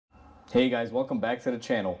Hey guys, welcome back to the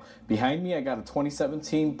channel. Behind me I got a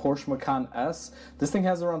 2017 Porsche Macan S. This thing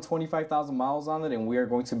has around 25,000 miles on it, and we are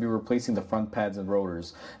going to be replacing the front pads and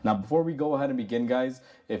rotors. Now before we go ahead and begin, guys,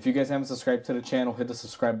 if you guys haven't subscribed to the channel, hit the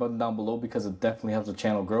subscribe button down below because it definitely helps the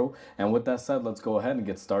channel grow. And with that said, let's go ahead and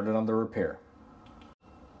get started on the repair.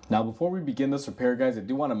 Now before we begin this repair, guys, I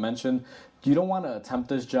do want to mention you don't want to attempt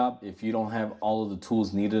this job if you don't have all of the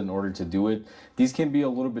tools needed in order to do it. These can be a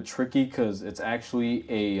little bit tricky because it's actually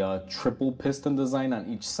a triple piston design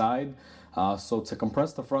on each side. So to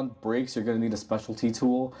compress the front brakes, you're going to need a specialty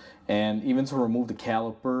tool, and even to remove the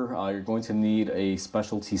caliper, you're going to need a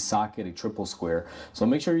specialty socket, a triple square. So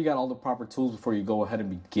make sure you got all the proper tools before you go ahead and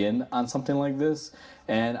begin on something like this.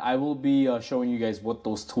 And I will be showing you guys what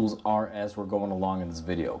those tools are as we're going along in this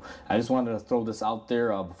video. I just wanted to throw this out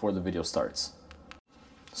there before the video starts.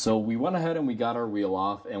 So we went ahead and we got our wheel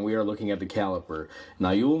off, and we are looking at the caliper.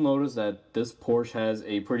 Now you will notice that this Porsche has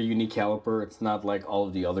a pretty unique caliper. It's not like all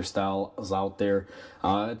of the other styles out there.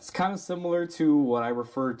 It's kind of similar to what I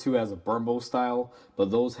refer to as a Brembo style, but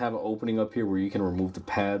those have an opening up here where you can remove the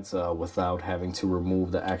pads without having to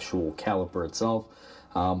remove the actual caliper itself.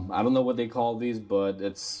 I don't know what they call these, but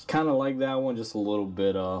it's kind of like that one, just a little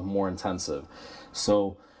bit more intensive.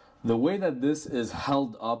 So the way that this is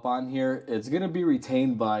held up on here, it's going to be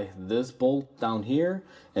retained by this bolt down here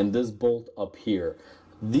and this bolt up here.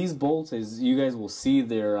 These bolts, as you guys will see,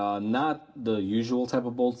 they're not the usual type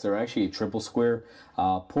of bolts. They're actually a triple square.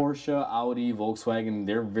 Porsche, Audi, Volkswagen,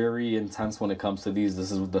 they're very intense when it comes to these.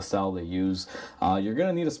 This is the style they use. You're going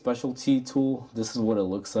to need a specialty tool. This is what it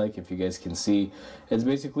looks like, if you guys can see. It's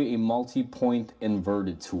basically a multi-point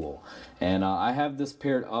inverted tool. And I have this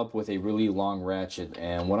paired up with a really long ratchet.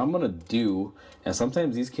 And what I'm going to do, and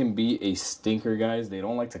sometimes these can be a stinker, guys. They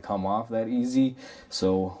don't like to come off that easy.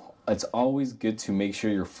 So it's always good to make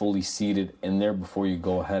sure you're fully seated in there before you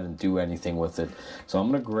go ahead and do anything with it. So I'm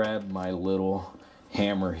going to grab my little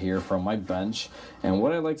hammer here from my bench, and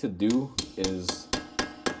what I like to do is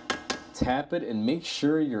tap it and make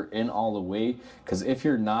sure you're in all the way, because if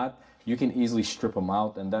you're not, you can easily strip them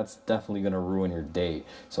out, and that's definitely going to ruin your day.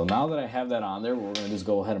 So now that I have that on there, we're going to just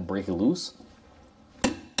go ahead and break it loose.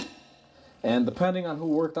 And depending on who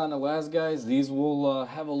worked on the last, guys, these will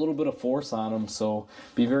have a little bit of force on them, so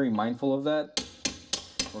be very mindful of that.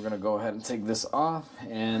 We're going to go ahead and take this off,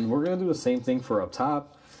 and we're going to do the same thing for up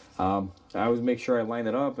top. I always make sure I line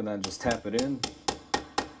it up and then just tap it in.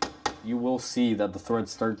 You will see that the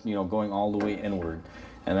threads start, going all the way inward.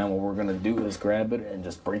 And then what we're going to do is grab it and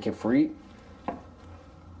just break it free.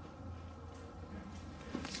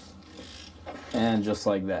 And just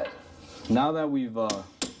like that. Now that we've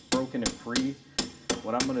broken it free,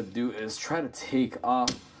 what I'm going to do is try to take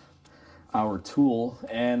off our tool,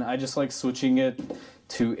 and I just like switching it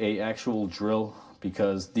to a actual drill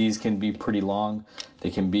because these can be pretty long.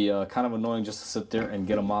 They can be kind of annoying just to sit there and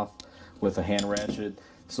get them off with a hand ratchet.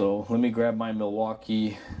 So let me grab my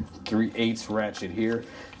Milwaukee 3/8 ratchet here,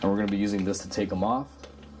 and we're going to be using this to take them off.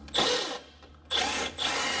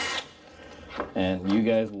 And you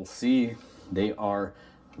guys will see they are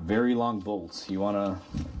very long bolts. You want to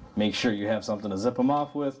make sure you have something to zip them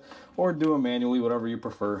off with, or do them manually, whatever you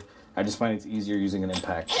prefer. I just find it's easier using an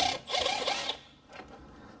impact.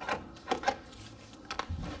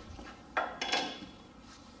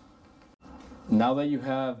 Now that you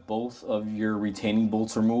have both of your retaining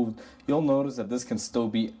bolts removed, you'll notice that this can still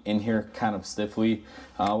be in here kind of stiffly.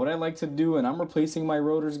 What I like to do, and I'm replacing my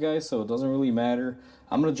rotors, guys, so it doesn't really matter,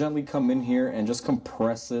 I'm going to gently come in here and just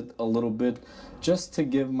compress it a little bit, just to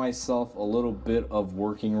give myself a little bit of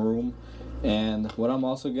working room. And what I'm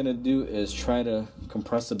also going to do is try to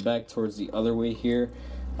compress it back towards the other way here.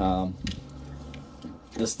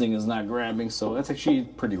 This thing is not grabbing, so it's actually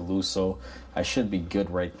pretty loose, so I should be good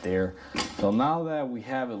right there. So now that we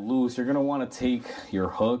have it loose, you're going to want to take your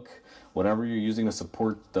hook, whatever you're using to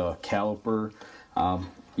support the caliper.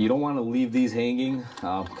 You don't want to leave these hanging,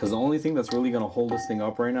 because the only thing that's really going to hold this thing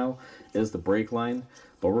up right now is the brake line.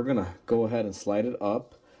 But we're going to go ahead and slide it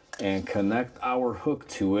up and connect our hook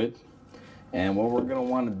to it. And what we're going to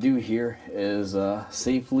want to do here is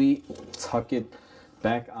safely tuck it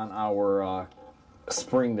back on our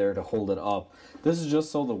spring there to hold it up. This is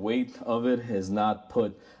just so the weight of it is not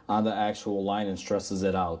put on the actual line and stresses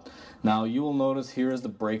it out. Now you will notice here is the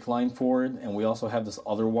brake line for it, and we also have this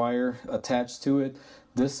other wire attached to it.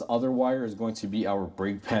 This other wire is going to be our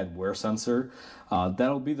brake pad wear sensor.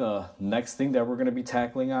 That'll be the next thing that we're going to be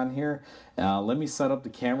tackling on here. Let me set up the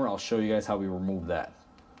camera. I'll show you guys how we remove that.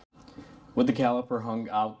 With the caliper hung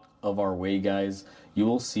out of our way, guys, you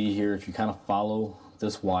will see here, if you kind of follow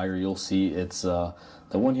this wire, you'll see it's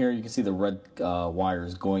The one here, you can see the red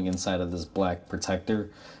wires going inside of this black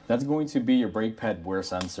protector. That's going to be your brake pad wear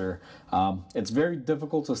sensor. It's very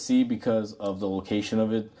difficult to see because of the location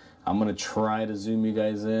of it. I'm going to try to zoom you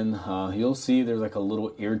guys in. You'll see there's like a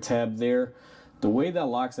little ear tab there. The way that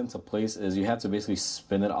locks into place is you have to basically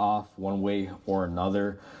spin it off one way or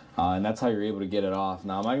another, and that's how you're able to get it off.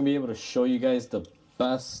 Now, I'm not going to be able to show you guys the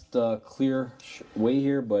best clear way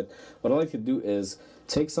here, but what I like to do is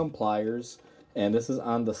take some pliers, and this is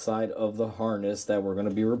on the side of the harness that we're going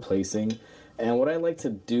to be replacing. And what I like to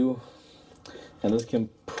do, and this can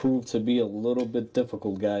prove to be a little bit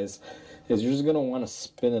difficult, guys, is you're just going to want to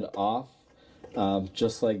spin it off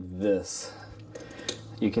just like this.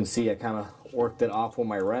 You can see I kind of worked it off with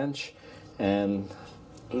my wrench, and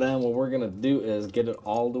then what we're gonna do is get it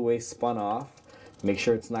all the way spun off, make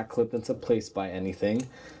sure it's not clipped into place by anything,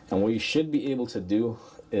 and what you should be able to do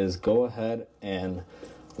is go ahead and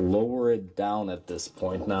lower it down at this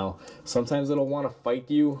point. Now, sometimes it'll want to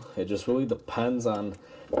fight you. It just really depends on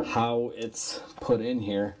how it's put in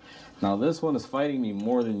here. Now, this one is fighting me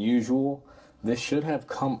more than usual. This should have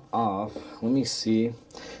come off. Let me see.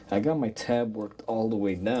 I got my tab worked all the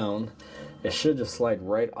way down. It should just slide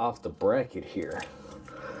right off the bracket here.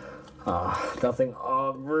 Nothing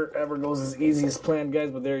ever goes as easy as planned, guys,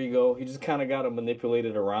 but there you go. You just kind of got to manipulate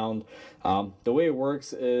it around. The way it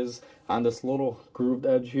works is on this little grooved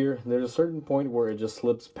edge here, there's a certain point where it just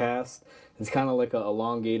slips past. It's kind of like an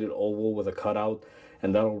elongated oval with a cutout,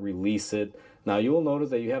 and that'll release it. Now, you will notice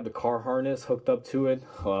that you have the car harness hooked up to it.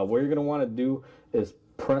 What you're going to want to do is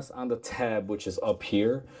press on the tab, which is up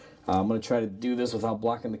here. I'm going to try to do this without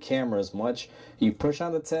blocking the camera as much. You push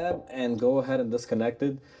on the tab and go ahead and disconnect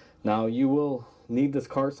it. Now, you will need this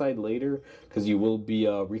car side later because you will be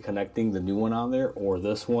reconnecting the new one on there, or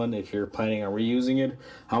this one if you're planning on reusing it.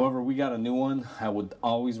 However, we got a new one. I would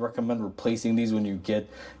always recommend replacing these when you get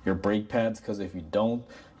your brake pads, because if you don't,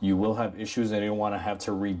 you will have issues and you don't want to have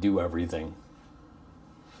to redo everything.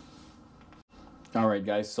 Alright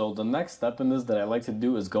guys, so the next step in this that I like to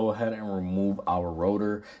do is go ahead and remove our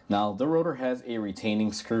rotor. Now, the rotor has a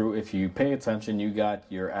retaining screw. If you pay attention, you got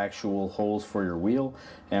your actual holes for your wheel,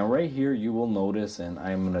 and right here you will notice, and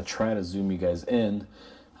I'm going to try to zoom you guys in,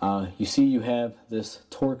 you see you have this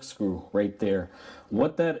torque screw right there.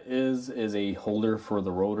 What that is a holder for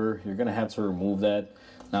the rotor. You're going to have to remove that.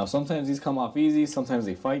 Now, sometimes these come off easy, sometimes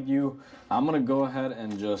they fight you. I'm going to go ahead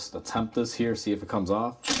and just attempt this here, see if it comes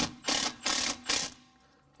off.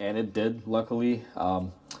 And it did, luckily.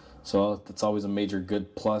 So that's always a major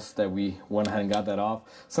good plus that we went ahead and got that off.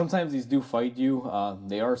 Sometimes these do fight you.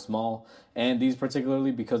 They are small, and these particularly,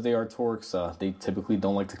 because they are Torx, they typically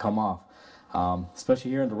don't like to come off. Especially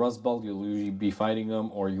here in the Rust Belt, you'll usually be fighting them,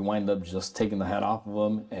 or you wind up just taking the head off of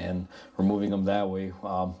them and removing them that way.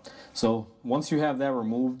 So once you have that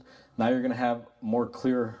removed, now you're going to have more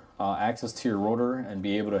clear access to your rotor and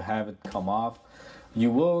be able to have it come off. You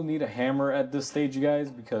will need a hammer at this stage, you guys,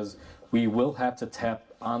 because we will have to tap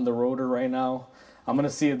on the rotor right now. I'm going to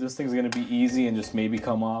see if this thing's going to be easy and just maybe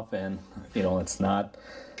come off, and, you know, it's not.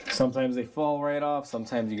 Sometimes they fall right off,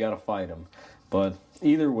 sometimes you got to fight them. But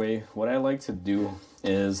either way, what I like to do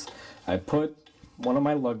is I put one of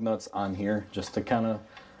my lug nuts on here just to kind of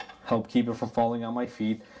help keep it from falling on my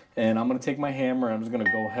feet. And I'm going to take my hammer and I'm just going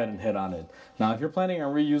to go ahead and hit on it. Now, if you're planning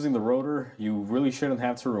on reusing the rotor, you really shouldn't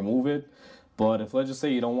have to remove it. But if, let's just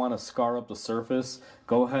say, you don't want to scar up the surface,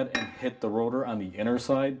 go ahead and hit the rotor on the inner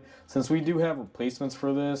side. Since we do have replacements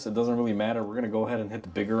for this, it doesn't really matter. We're going to go ahead and hit the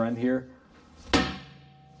bigger end here.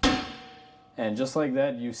 And just like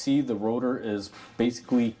that, you see the rotor is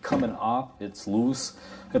basically coming off. It's loose.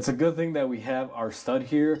 It's a good thing that we have our stud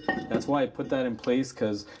here. That's why I put that in place,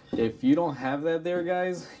 because if you don't have that there,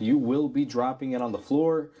 guys, you will be dropping it on the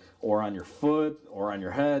floor or on your foot or on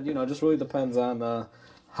your head. You know, it just really depends on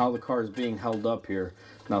how the car is being held up here.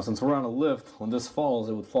 Now, since we're on a lift, when this falls,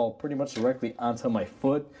 it would fall pretty much directly onto my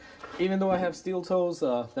foot. Even though I have steel toes,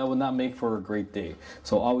 that would not make for a great day.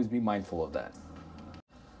 So always be mindful of that.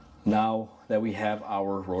 Now that we have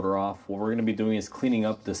our rotor off, what we're going to be doing is cleaning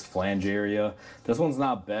up this flange area. This one's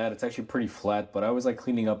not bad. It's actually pretty flat, but I always like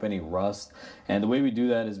cleaning up any rust. And the way we do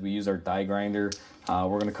that is we use our die grinder.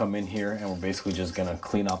 We're going to come in here and we're basically just going to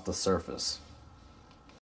clean off the surface.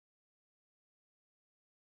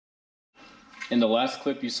 In the last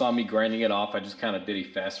clip, you saw me grinding it off. I just kind of did a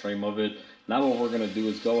fast frame of it. Now what we're going to do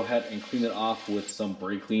is go ahead and clean it off with some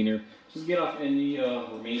brake cleaner. Just get off any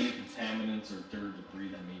remaining contaminants or dirt, debris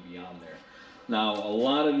that may be on there. Now, a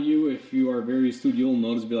lot of you, if you are very astute, you'll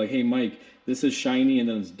notice, be like, hey Mike, this is shiny and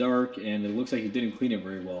then it's dark and it looks like you didn't clean it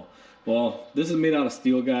very well. Well, this is made out of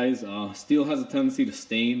steel, guys. Steel has a tendency to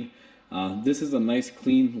stain. This is a nice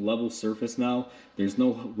clean level surface now. There's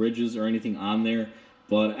no ridges or anything on there,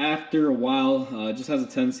 but after a while it just has a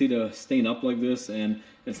tendency to stain up like this, and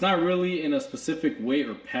it's not really in a specific way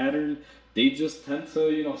or pattern. They just tend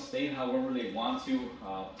to, you know, stain however they want to,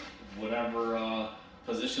 whatever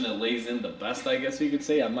position it lays in the best, I guess you could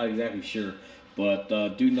say. I'm not exactly sure, but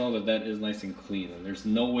do know that that is nice and clean, and there's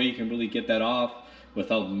no way you can really get that off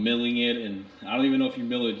without milling it. And I don't even know if you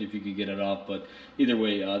mill it if you could get it off, but either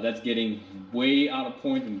way, that's getting way out of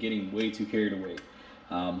point and getting way too carried away.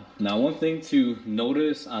 Now, one thing to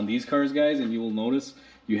notice on these cars, guys, and you will notice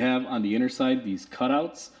you have on the inner side these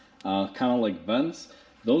cutouts, kind of like vents.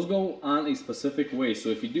 Those go on a specific way. So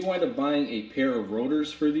if you do wind up buying a pair of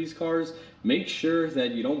rotors for these cars, make sure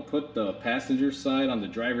that you don't put the passenger side on the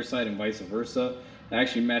driver's side and vice versa. I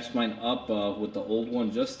actually matched mine up with the old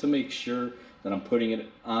one just to make sure that I'm putting it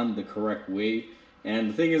on the correct way.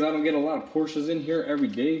 And the thing is, I don't get a lot of Porsches in here every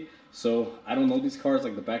day, so I don't know these cars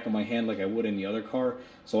like the back of my hand like I would any other car.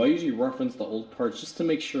 So I usually reference the old parts just to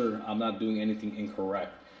make sure I'm not doing anything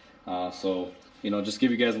incorrect. So, you know, just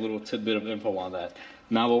give you guys a little tidbit of info on that.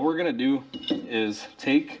 Now what we're gonna do is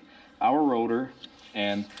take our rotor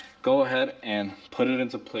and go ahead and put it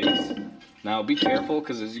into place. Now be careful,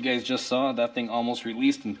 because as you guys just saw, that thing almost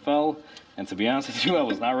released and fell, and to be honest with you, I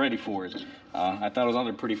was not ready for it. I thought it was on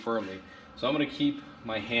there pretty firmly. So I'm gonna keep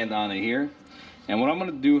my hand on it here, and what I'm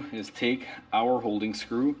gonna do is take our holding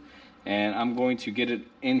screw and I'm going to get it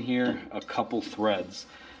in here a couple threads.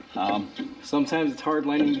 Sometimes it's hard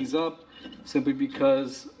lining these up simply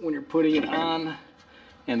because when you're putting it on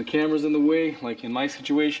and the camera's in the way, like in my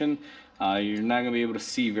situation, you're not gonna be able to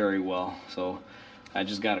see very well. So I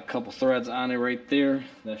just got a couple threads on it right there.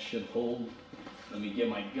 That should hold. Let me get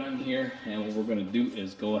my gun here, and what we're gonna do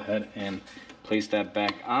is go ahead and place that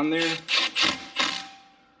back on there,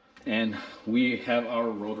 and we have our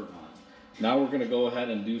rotor on. Now we're gonna go ahead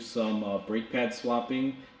and do some brake pad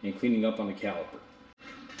swapping and cleaning up on the caliper.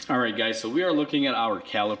 Alright guys, so we are looking at our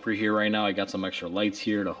caliper here right now. I got some extra lights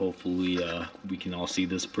here to hopefully we can all see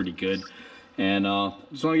this pretty good. And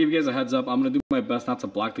just want to give you guys a heads up, I'm going to do my best not to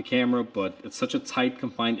block the camera, but it's such a tight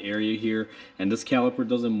confined area here, and this caliper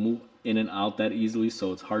doesn't move in and out that easily,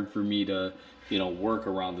 so it's hard for me to, you know, work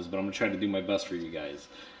around this, but I'm going to try to do my best for you guys.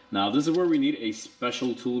 Now this is where we need a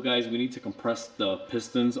special tool, guys. We need to compress the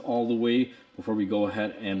pistons all the way before we go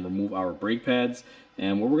ahead and remove our brake pads.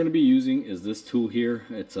 And what we're going to be using is this tool here.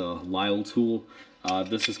 It's a Lyle tool.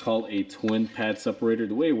 This is called a twin pad separator.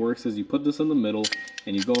 The way it works is you put this in the middle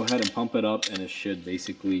and you go ahead and pump it up, and it should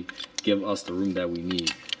basically give us the room that we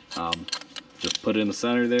need. Just put it in the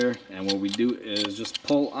center there, and what we do is just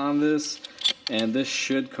pull on this, and this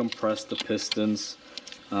should compress the pistons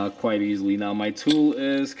quite easily. Now my tool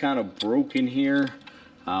is kind of broken here.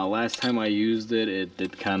 Last time I used it, it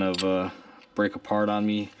did kind of break apart on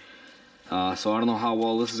me. So I don't know how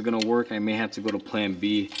well this is going to work. I may have to go to plan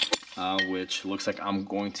B, which looks like I'm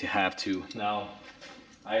going to have to. Now,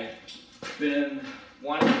 I've been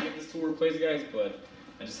wanting to get this tool replaced, guys, but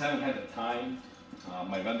I just haven't had the time.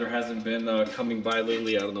 My vendor hasn't been coming by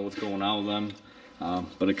lately. I don't know what's going on with them,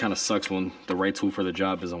 but it kind of sucks when the right tool for the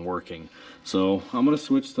job isn't working. So I'm going to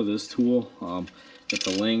switch to this tool. It's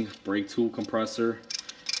a Lang brake tool compressor.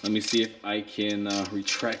 Let me see if I can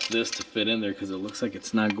retract this to fit in there, because it looks like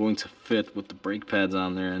it's not going to fit with the brake pads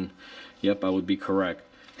on there, and yep, I would be correct.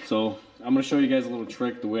 So I'm going to show you guys a little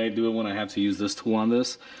trick, the way I do it when I have to use this tool on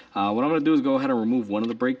this. What I'm going to do is go ahead and remove one of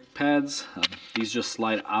the brake pads. These just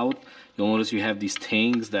slide out. You'll notice you have these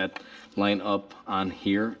tangs that line up on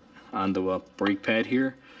here, on the brake pad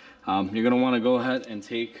here. You're going to want to go ahead and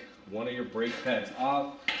take one of your brake pads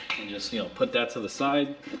off and just, you know, put that to the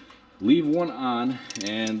side. Leave one on,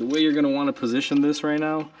 and the way you're going to want to position this right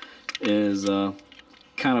now is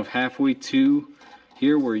kind of halfway to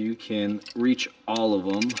here where you can reach all of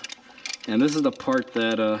them. And this is the part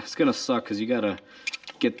that it's going to suck, because you got to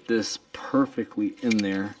get this perfectly in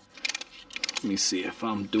there. Let me see if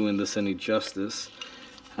I'm doing this any justice.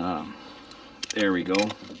 There we go.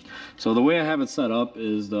 So the way I have it set up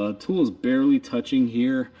is the tool is barely touching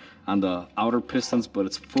here on the outer pistons, but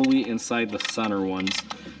it's fully inside the center ones.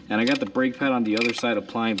 And I got the brake pad on the other side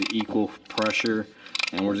applying the equal pressure,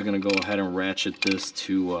 and we're just going to go ahead and ratchet this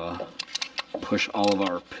to push all of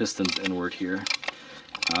our pistons inward here.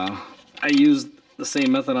 I used the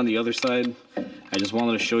same method on the other side. I just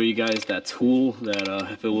wanted to show you guys that tool that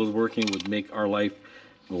if it was working would make our life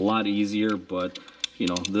a lot easier, but you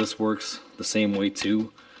know, this works the same way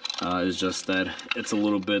too. It's just that it's a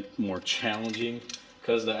little bit more challenging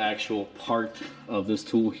because the actual part of this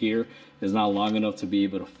tool here is not long enough to be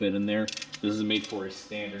able to fit in there. This is made for a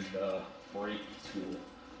standard brake tool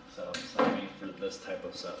setup. It's not made for this type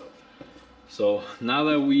of setup. So now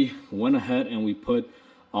that we went ahead and we put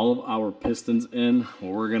all of our pistons in,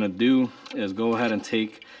 what we're gonna do is go ahead and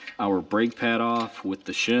take our brake pad off with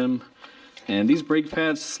the shim. And these brake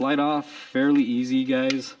pads slide off fairly easy,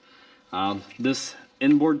 guys. This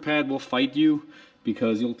inboard pad will fight you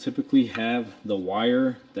because you'll typically have the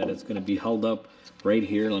wire that is gonna be held up right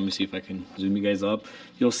here. Let me see if I can zoom you guys up.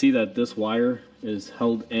 You'll see that this wire is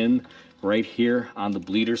held in right here on the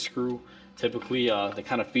bleeder screw. Typically, they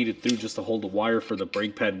kind of feed it through just to hold the wire for the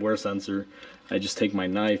brake pad wear sensor. I just take my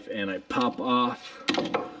knife and I pop off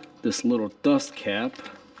this little dust cap,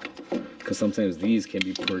 because sometimes these can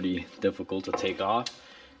be pretty difficult to take off.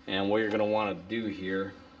 And what you're going to want to do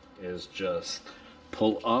here is just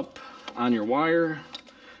pull up on your wire,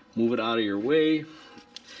 move it out of your way, and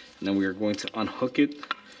then we are going to unhook it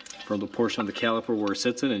from the portion of the caliper where it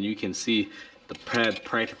sits in, and you can see the pad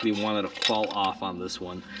practically wanted to fall off on this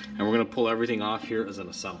one. And we're going to pull everything off here as an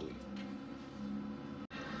assembly.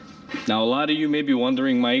 Now, a lot of you may be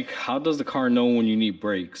wondering, Mike, how does the car know when you need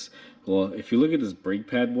brakes? Well, if you look at this brake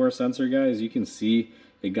pad wear sensor, guys, you can see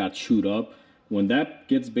it got chewed up. When that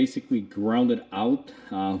gets basically grounded out,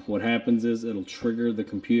 what happens is it'll trigger the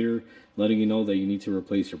computer, letting you know that you need to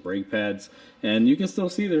replace your brake pads. And you can still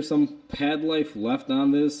see there's some pad life left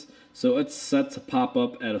on this. So it's set to pop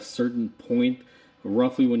up at a certain point,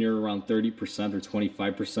 roughly when you're around 30% or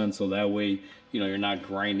 25%. So that way, you're not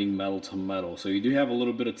grinding metal to metal. So you do have a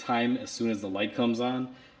little bit of time as soon as the light comes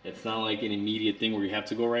on. It's not like an immediate thing where you have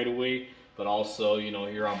to go right away, but also,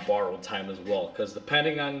 you're on borrowed time as well. Because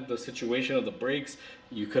depending on the situation of the brakes,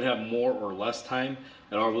 you could have more or less time.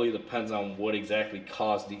 It all really depends on what exactly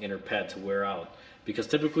caused the inner pad to wear out. Because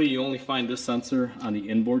typically you only find this sensor on the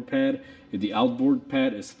inboard pad. If the outboard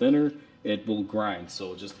pad is thinner, it will grind.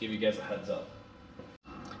 So just give you guys a heads up.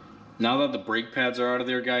 Now that the brake pads are out of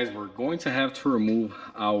there, guys, we're going to have to remove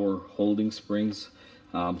our holding springs.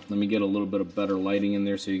 Let me get a little bit of better lighting in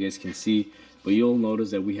there so you guys can see. But you'll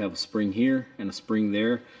notice that we have a spring here and a spring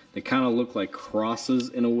there. They kind of look like crosses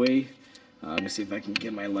in a way. Let me see if I can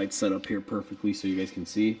get my light set up here perfectly so you guys can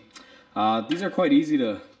see. These are quite easy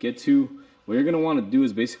to get to. What you're going to want to do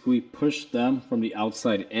is basically push them from the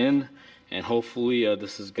outside in. And hopefully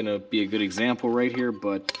this is going to be a good example right here.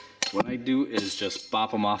 But what I do is just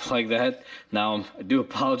bop them off like that. Now, I do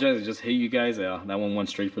apologize. I just hit you guys. That one went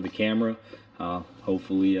straight for the camera.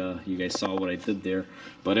 Hopefully you guys saw what I did there.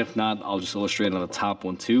 But if not, I'll just illustrate on the top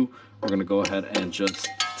one too. We're going to go ahead and just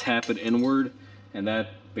tap it inward. And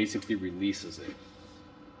that basically releases it.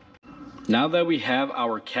 Now that we have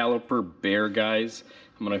our caliper bare, guys,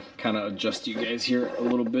 I'm going to kind of adjust you guys here a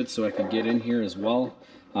little bit so I can get in here as well.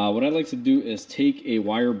 What I'd like to do is take a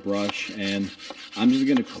wire brush and I'm just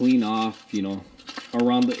going to clean off,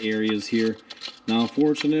 around the areas here. Now,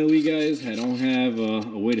 unfortunately, guys, I don't have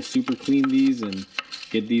a way to super clean these and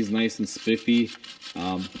get these nice and spiffy.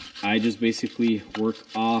 I just basically work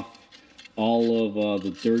off all of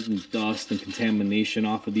the dirt and dust and contamination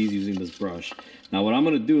off of these using this brush. Now, what I'm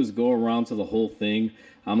going to do is go around to the whole thing.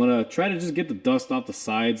 I'm going to try to just get the dust off the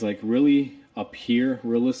sides, like really up here,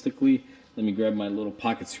 realistically. Let me grab my little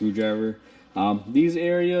pocket screwdriver. These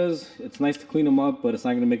areas, it's nice to clean them up, but it's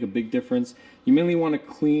not going to make a big difference. You mainly want to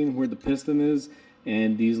clean where the piston is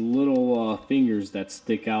and these little fingers that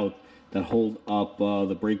stick out that hold up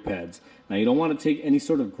the brake pads. Now, you don't want to take any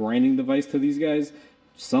sort of grinding device to these guys.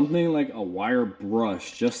 Something like a wire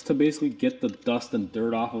brush, just to basically get the dust and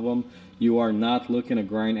dirt off of them. You are not looking to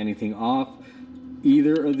grind anything off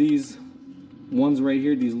either of these ones right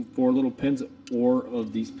here, these 4 little pins, or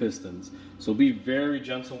of these pistons. So be very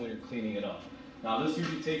gentle when you're cleaning it up. Now, this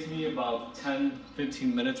usually takes me about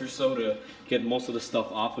 10-15 minutes or so to get most of the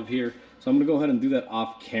stuff off of here. So I'm going to go ahead and do that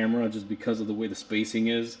off camera just because of the way the spacing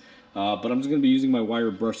is. But I'm just going to be using my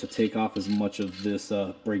wire brush to take off as much of this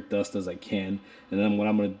brake dust as I can. And then what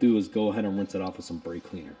I'm going to do is go ahead and rinse it off with some brake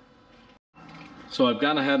cleaner. So I've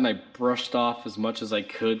gone ahead and I brushed off as much as I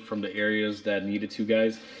could from the areas that needed to,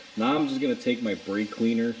 guys. Now I'm just going to take my brake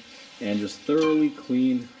cleaner and just thoroughly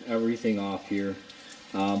clean everything off here.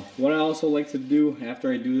 What I also like to do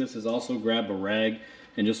after I do this is also grab a rag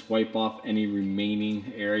and just wipe off any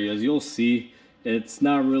remaining areas. You'll see it's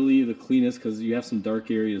not really the cleanest because you have some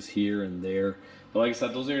dark areas here and there. But like I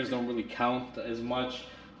said, those areas don't really count as much,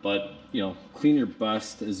 but clean your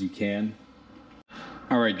best as you can.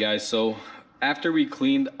 All right, guys, so after we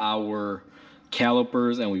cleaned our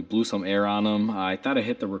calipers and we blew some air on them, I thought I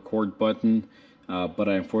hit the record button, but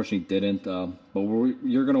I unfortunately didn't. But what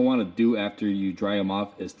you're going to want to do after you dry them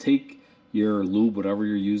off is take your lube, whatever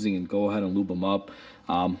you're using, and go ahead and lube them up.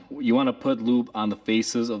 You want to put lube on the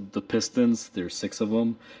faces of the pistons. There's 6 of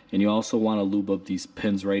them. And you also want to lube up these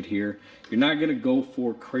pins right here. You're not going to go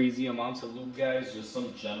for crazy amounts of lube, guys. Just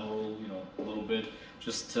some general, a little bit.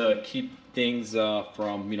 Just to keep things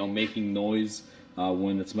from, making noise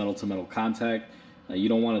when it's metal to metal contact. You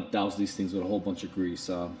don't want to douse these things with a whole bunch of grease.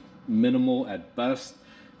 Minimal at best.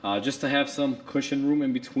 Just to have some cushion room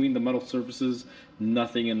in between the metal surfaces.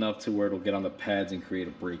 Nothing enough to where it'll get on the pads and create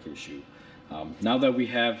a brake issue. Now that we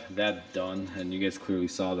have that done, and you guys clearly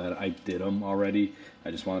saw that I did them already,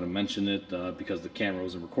 I just wanted to mention it because the camera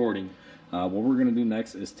wasn't recording. What we're going to do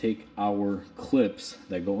next is take our clips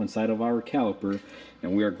that go inside of our caliper,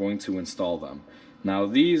 and we are going to install them. Now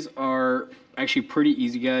these are actually pretty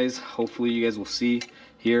easy, guys. Hopefully you guys will see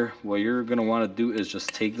here. What you're going to want to do is just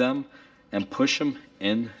take them and push them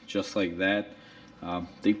in just like that.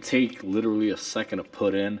 They take literally a second to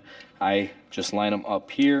put in. I just line them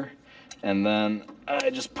up here, and then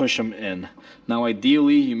I just push them in. Now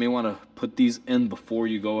ideally you may want to put these in before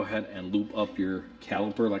you go ahead and lube up your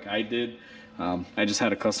caliper like I did. I just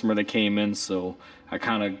had a customer that came in, so I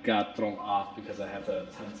kind of got thrown off because I had to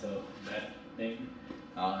attend to that thing.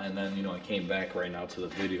 And then I came back right now to the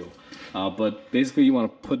video. But basically you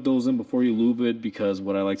want to put those in before you lube it, because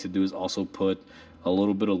what I like to do is also put a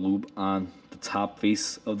little bit of lube on the top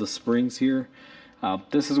face of the springs here.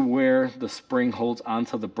 This is where the spring holds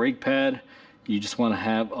onto the brake pad. You just want to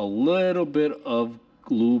have a little bit of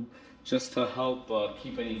lube just to help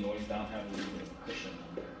keep any noise down, have a little bit of a cushion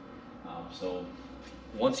on there. So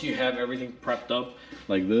once you have everything prepped up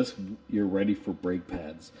like this, you're ready for brake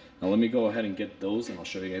pads. Now let me go ahead and get those, and I'll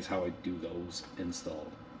show you guys how I do those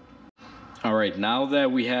installed. All right, now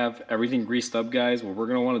that we have everything greased up, guys, what we're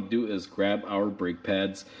gonna wanna do is grab our brake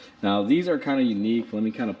pads. Now these are kind of unique. Let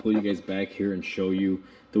me kind of pull you guys back here and show you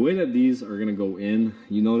the way that these are gonna go in.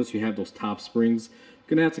 You notice you have those top springs.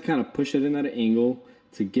 You're gonna have to kind of push it in at an angle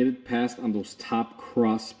to get it past on those top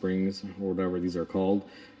cross springs, or whatever these are called.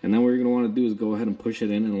 And then what you're gonna wanna do is go ahead and push it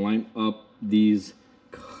in and line up these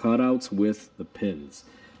cutouts with the pins.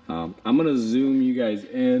 I'm gonna zoom you guys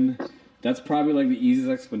in. That's probably like the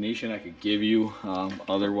easiest explanation I could give you.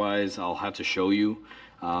 Otherwise, I'll have to show you.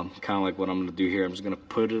 Kind of like what I'm gonna do here. I'm just gonna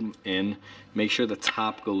put them in, make sure the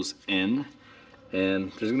top goes in,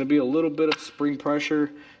 and there's gonna be a little bit of spring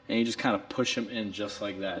pressure, and you just kind of push them in just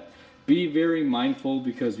like that. Be very mindful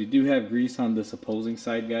because we do have grease on this opposing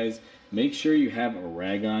side, guys. Make sure you have a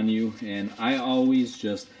rag on you, and I always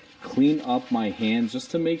just clean up my hands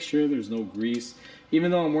just to make sure there's no grease.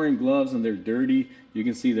 Even though I'm wearing gloves and they're dirty, you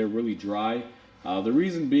can see they're really dry. The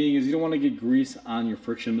reason being is you don't want to get grease on your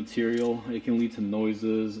friction material. It can lead to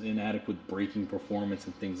noises, inadequate braking performance,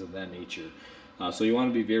 and things of that nature. So you want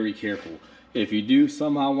to be very careful. If you do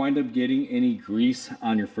somehow wind up getting any grease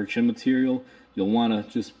on your friction material, you'll want to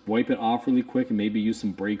just wipe it off really quick and maybe use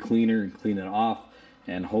some brake cleaner and clean it off,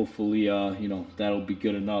 and hopefully that'll be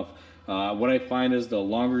good enough. What I find is the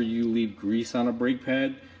longer you leave grease on a brake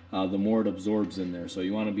pad, the more it absorbs in there. So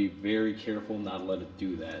you want to be very careful not to let it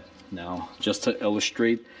do that. Now, just to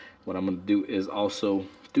illustrate, what I'm going to do is also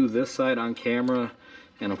do this side on camera.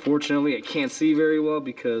 And unfortunately, I can't see very well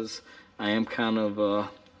because I am kind of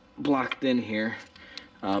blocked in here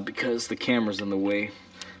because the camera's in the way.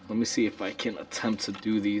 Let me see if I can attempt to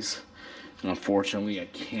do these. And unfortunately, I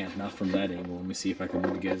can't, not from that angle. Let me see if I can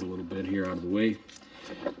move you guys a little bit here out of the way.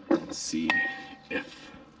 Let's see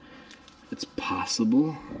if it's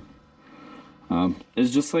possible.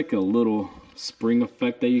 It's just like a little spring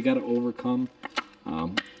effect that you got to overcome,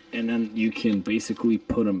 and then you can basically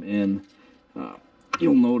put them in.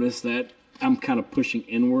 You'll notice that I'm kind of pushing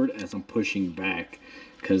inward as I'm pushing back,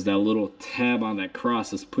 because that little tab on that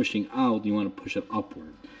cross is pushing out. You want to push it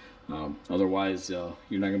upward. Otherwise,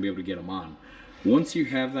 you're not gonna be able to get them on. Once you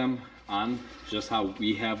have them on, just how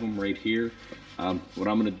we have them right here, what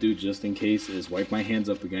I'm gonna do just in case is wipe my hands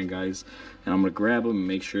up again, guys, and I'm gonna grab them and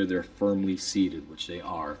make sure they're firmly seated, which they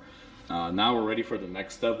are. Now we're ready for the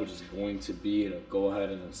next step, which is going to be to go ahead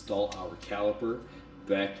and install our caliper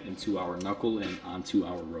back into our knuckle and onto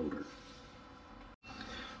our rotor.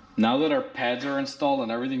 Now that our pads are installed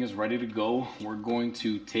and everything is ready to go, we're going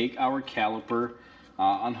to take our caliper,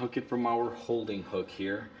 unhook it from our holding hook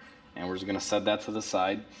here, and we're just going to set that to the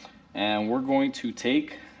side, and we're going to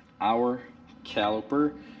take our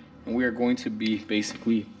caliper and we are going to be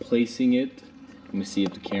basically placing it, let me see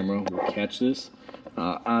if the camera will catch this,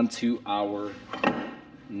 onto our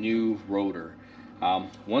new rotor.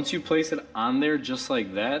 Once you place it on there just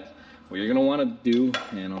like that, what you're going to want to do,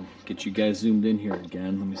 and I'll get you guys zoomed in here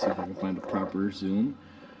again, let me see if I can find a proper zoom.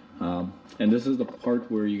 And this is the part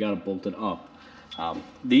where you got to bolt it up.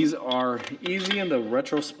 These are easy in the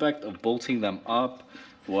retrospect of bolting them up.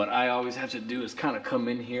 What I always have to do is kind of come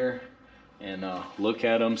in here and look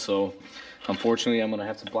at them. So unfortunately, I'm going to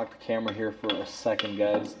have to block the camera here for a second,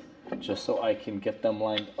 guys, just so I can get them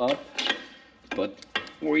lined up. But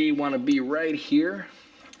where you want to be right here,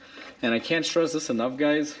 and I can't stress this enough,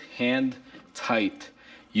 guys, hand tight.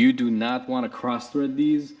 You do not want to cross thread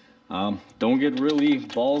these. Don't get really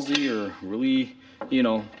ballsy or really, you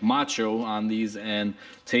know, macho on these and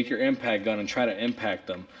take your impact gun and try to impact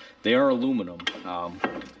them. They are aluminum.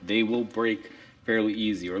 They will break fairly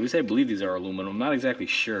easy, or at least I believe these are aluminum. I'm not exactly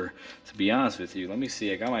sure, to be honest with you. Let me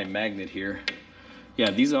see. I got my magnet here. Yeah,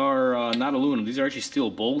 these are not aluminum. These are actually steel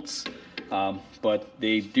bolts, but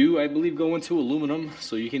they do, I believe, go into aluminum,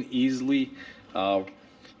 so you can easily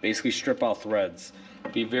basically strip out threads.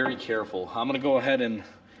 Be very careful. I'm going to go ahead and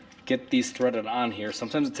get these threaded on here.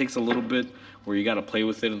 Sometimes it takes a little bit where you got to play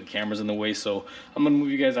with it and the camera's in the way, so I'm going to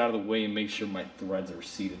move you guys out of the way and make sure my threads are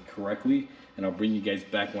seated correctly, and I'll bring you guys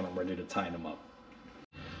back when I'm ready to tighten them up.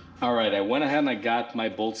 Alright, I went ahead and I got my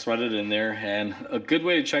bolts threaded in there, and a good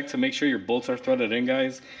way to check to make sure your bolts are threaded in,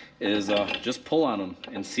 guys, is just pull on them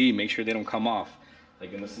and see, make sure they don't come off.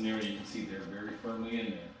 Like in this scenario, you can see they're very firmly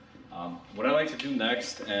in there. What I like to do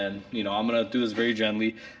next, and you know, I'm going to do this very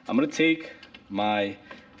gently, I'm going to take my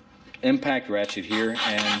impact ratchet here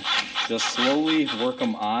and just slowly work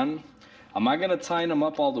them on. I'm not going to tighten them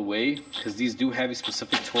up all the way because these do have a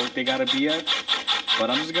specific torque they got to be at, but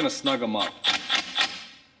I'm just going to snug them up.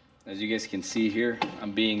 As you guys can see here,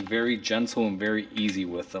 I'm being very gentle and very easy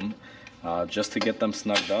with them, just to get them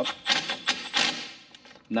snugged up.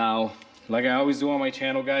 Now, like I always do on my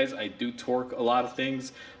channel, guys, I do torque a lot of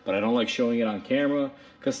things, but I don't like showing it on camera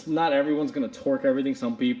because not everyone's going to torque everything.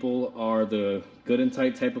 Some people are the good and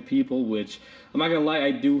tight type of people, which I'm not going to lie,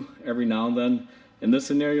 I do every now and then. In this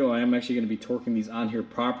scenario, I am actually going to be torquing these on here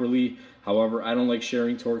properly. However, I don't like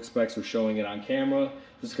sharing torque specs or showing it on camera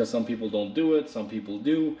just because some people don't do it, some people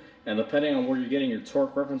do. And depending on where you're getting your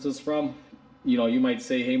torque references from, you know, you might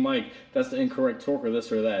say, hey Mike, that's the incorrect torque or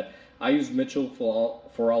this or that. I use Mitchell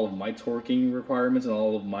for all of my torquing requirements and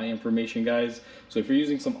all of my information, guys. So if you're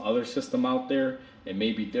using some other system out there, it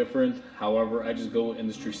may be different. However, I just go with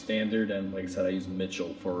industry standard, and like I said, I use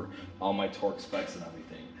Mitchell for all my torque specs and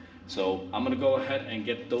everything. So I'm gonna go ahead and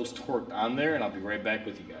get those torqued on there, and I'll be right back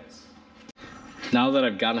with you guys. Now that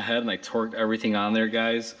I've gone ahead and I torqued everything on there,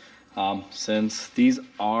 guys, since these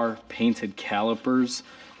are painted calipers,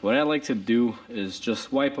 what I like to do is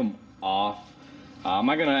just wipe them off. I'm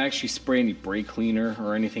not gonna actually spray any brake cleaner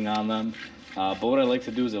or anything on them, but what I like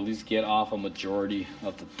to do is at least get off a majority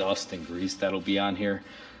of the dust and grease that'll be on here.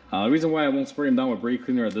 The reason why I won't spray them down with brake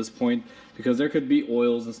cleaner at this point, because there could be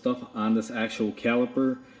oils and stuff on this actual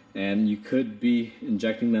caliper, and you could be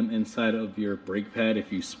injecting them inside of your brake pad.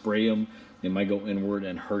 If you spray them, they might go inward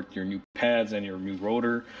and hurt your new pads and your new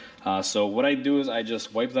rotor. So what I do is I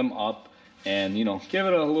just wipe them up and, you know, give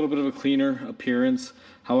it a little bit of a cleaner appearance.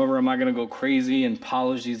 However, I'm not going to go crazy and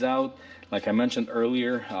polish these out. Like I mentioned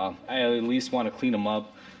earlier, I at least want to clean them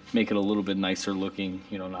up, make it a little bit nicer looking,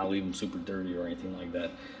 you know, not leave them super dirty or anything like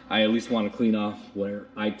that. I at least want to clean off where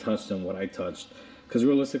I touched and what I touched. Because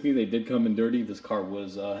realistically, they did come in dirty. This car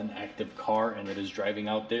was an active car, and it is driving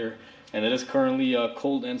out there. And it is currently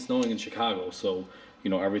cold and snowing in Chicago, so, you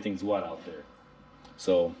know, everything's wet out there.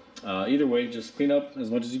 So either way, just clean up as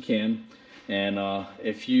much as you can. And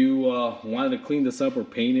if you wanted to clean this up or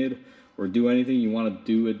paint it or do anything, you want to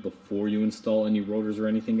do it before you install any rotors or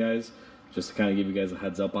anything, guys, just to kind of give you guys a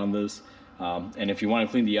heads up on this. And if you want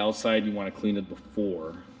to clean the outside, you want to clean it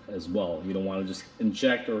before as well. You don't want to just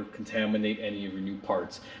inject or contaminate any of your new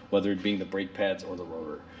parts, whether it being the brake pads or the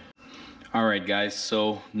rotor. Alright guys,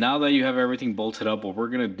 so now that you have everything bolted up, what we're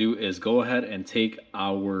going to do is go ahead and take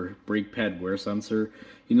our brake pad wear sensor.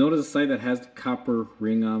 You notice the side that has the copper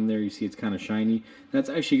ring on there, you see it's kind of shiny. That's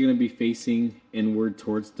actually going to be facing inward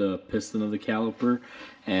towards the piston of the caliper.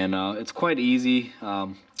 And it's quite easy.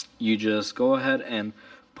 You just go ahead and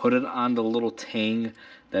put it on the little tang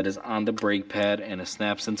that is on the brake pad, and it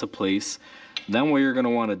snaps into place. Then what you're going to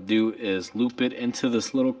want to do is loop it into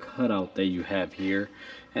this little cutout that you have here.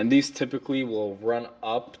 And these typically will run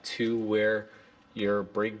up to where your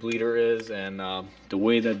brake bleeder is, and the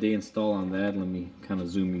way that they install on that, let me kind of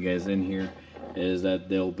zoom you guys in here, is that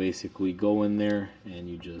they'll basically go in there and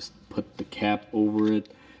you just put the cap over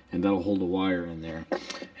it, and that'll hold the wire in there.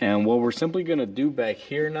 And what we're simply going to do back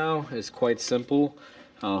here now is quite simple.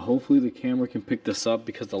 Hopefully the camera can pick this up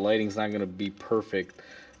because the lighting's not going to be perfect,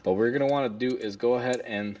 but what we're going to want to do is go ahead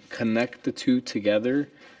and connect the two together.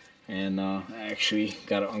 And I actually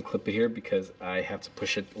got to unclip it here because I have to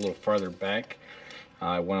push it a little farther back.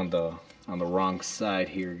 I went on the wrong side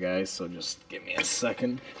here, guys, so just give me a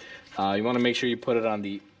second. You want to make sure you put it on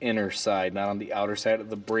the inner side, not on the outer side of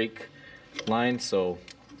the brake line. So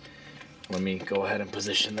let me go ahead and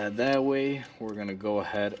position that way. We're going to go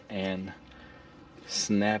ahead and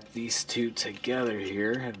snap these two together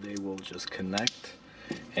here, and they will just connect.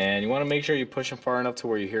 And you want to make sure you push them far enough to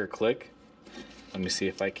where you hear a click. Let me see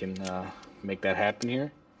if I can make that happen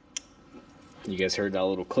here. You guys heard that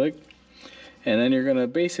little click. And then you're going to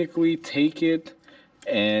basically take it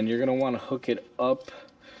and you're going to want to hook it up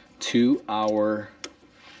to our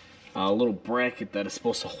little bracket that is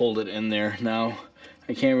supposed to hold it in there. Now,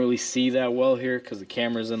 I can't really see that well here because the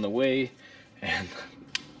camera's in the way. And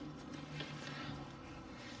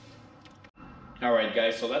Alright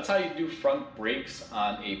guys, so that's how you do front brakes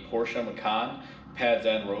on a Porsche Macan, pads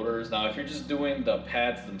and rotors. Now if you're just doing the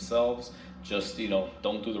pads themselves, just, you know,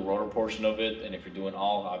 don't do the rotor portion of it, and if you're doing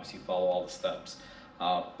all, obviously follow all the steps.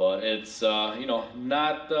 But it's, you know,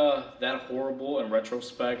 not that horrible in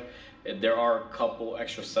retrospect. There are a couple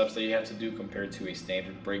extra steps that you have to do compared to a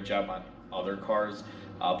standard brake job on other cars,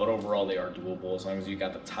 but overall they are doable as long as you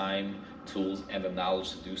got the time, tools, and the knowledge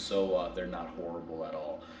to do so. They're not horrible at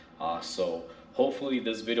all. So hopefully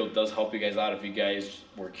this video does help you guys out if you guys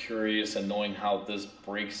were curious and knowing how this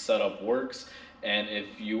brake setup works. And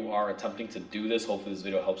if you are attempting to do this, hopefully this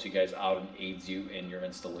video helps you guys out and aids you in your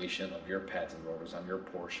installation of your pads and rotors on your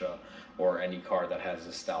Porsche or any car that has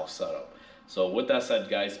this style setup. So with that said,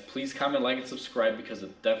 guys, please comment, like, and subscribe because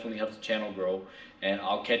it definitely helps the channel grow. And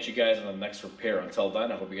I'll catch you guys in the next repair. Until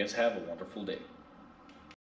then, I hope you guys have a wonderful day.